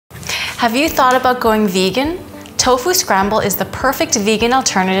Have you thought about going vegan? Tofu Scramble is the perfect vegan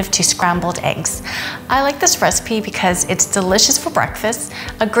alternative to scrambled eggs. I like this recipe because it's delicious for breakfast,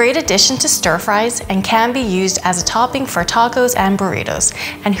 a great addition to stir fries, and can be used as a topping for tacos and burritos.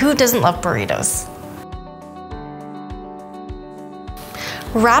 And who doesn't love burritos?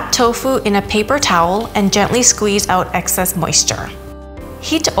 Wrap tofu in a paper towel and gently squeeze out excess moisture.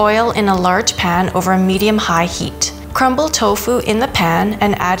 Heat oil in a large pan over medium-high heat. Crumble tofu in the pan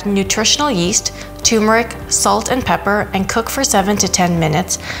and add nutritional yeast, turmeric, salt and pepper, and cook for 7 to 10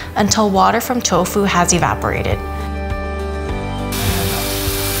 minutes until water from tofu has evaporated.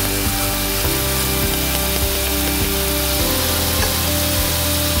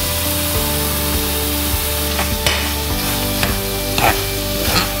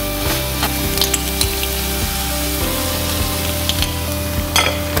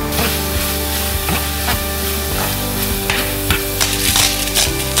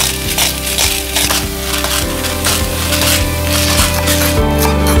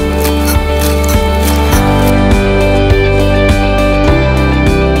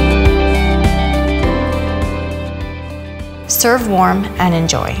 Serve warm and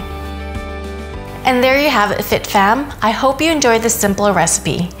enjoy. And there you have it, Fit Fam. I hope you enjoyed this simple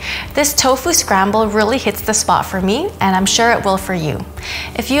recipe. This tofu scramble really hits the spot for me, and I'm sure it will for you.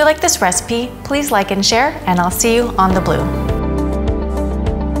 If you like this recipe, please like and share, and I'll see you on the blue.